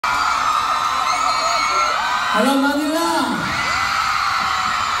Hello, Manila!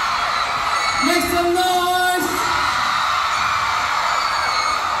 Make some noise!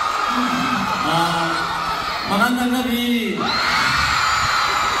 Magandang gabi!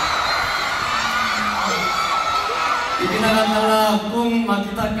 Ikinagandang kung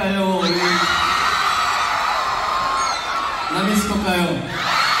makita kayo, na-miss ko kayo.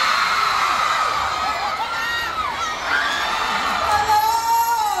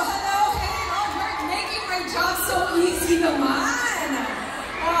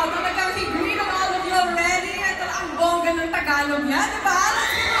 Talagang he-greet on all of you already. Ito ang bongga ng Tagalog niya, di ba?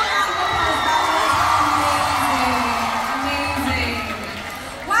 Amazing.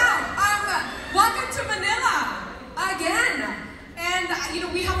 Wow. Welcome to Manila again. And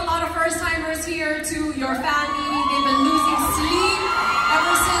we have a lot of first-timers here to your fan meeting. They've been losing sleep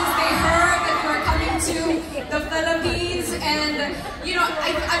ever since they heard that you are coming to the Philippines. And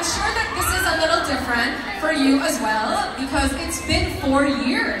I'm sure that this is a little different for you as well, because it's been 4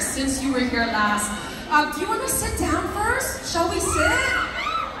 years since you were here last. Do you want to sit down first? Shall we sit?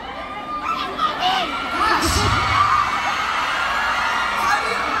 Gosh.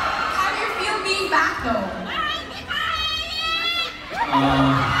 How do you feel being back though?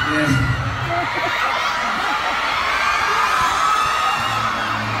 Yeah.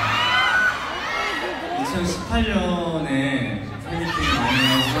 2018년에 팬미팅을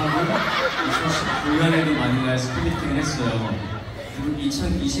마닐라에서 하고 2019년에도 마닐라에서 팬미팅을 했어요. 그리고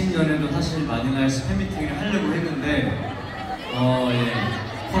 2020년에도 사실 마닐라에서 팬미팅을 하려고 했는데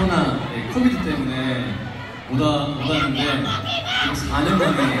코로나, 코비드 때문에 못 왔는데 4년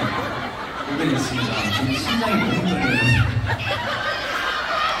만에 오게 됐습니다. 지금 심장이 너무 떨려요.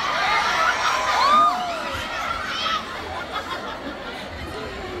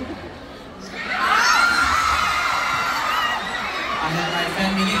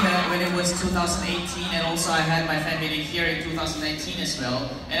 When it was 2018, and also I had my fan meeting here in 2019 as well.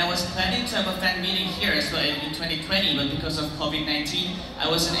 And I was planning to have a fan meeting here as well in 2020, but because of COVID-19, I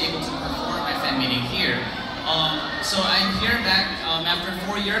wasn't able to perform my fan meeting here. So I'm here back after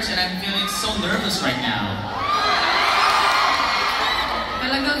 4 years, and I'm feeling so nervous right now.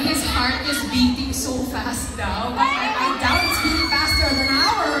 Talagang his heart is beating so fast now, but I doubt it's beating faster than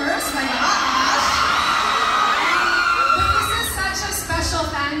ours. My gosh. Special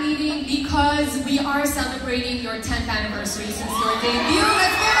fan meeting because we are celebrating your 10th anniversary since your debut.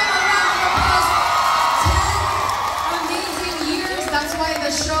 Let's give them a round of applause. 10 amazing years. That's why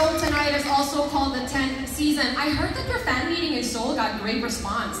the show tonight is also called the 10th season. I heard that your fan meeting in Seoul got great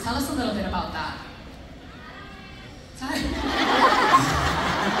response. Tell us a little bit about that.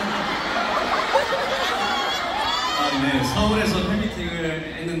 네, 서울에서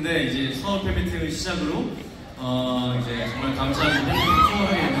팬미팅을 했는데 이제 서울 팬미팅을 시작으로 이제 정말 감사하게 팬미팅을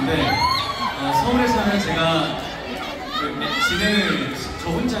추모하게 됐는데 서울에서는 제가 진행을 저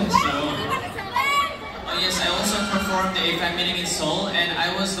혼자 했어요. Yes, I also performed a fan meeting in Seoul, and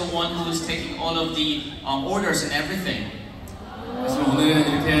I was the one who was taking all of the orders and everything. 그래서 오늘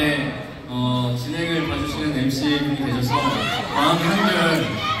이렇게 진행을 봐주시는 MC분이 계셔서 마음이 한결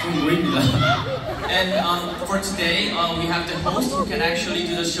좀 모입니다. And for today, we have the host who can actually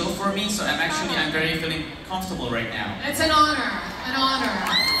do the show for me. So I'm very feeling comfortable right now. It's an honor, an honor.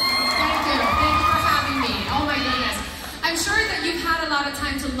 Thank you for having me. Oh my goodness. I'm sure that you've had a lot of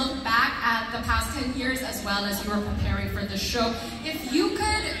time to look back at the past 10 years as well as you were preparing for the show. If you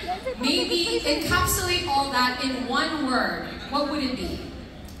could maybe encapsulate all that in one word, what would it be?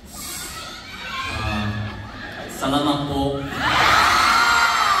 Salamat po.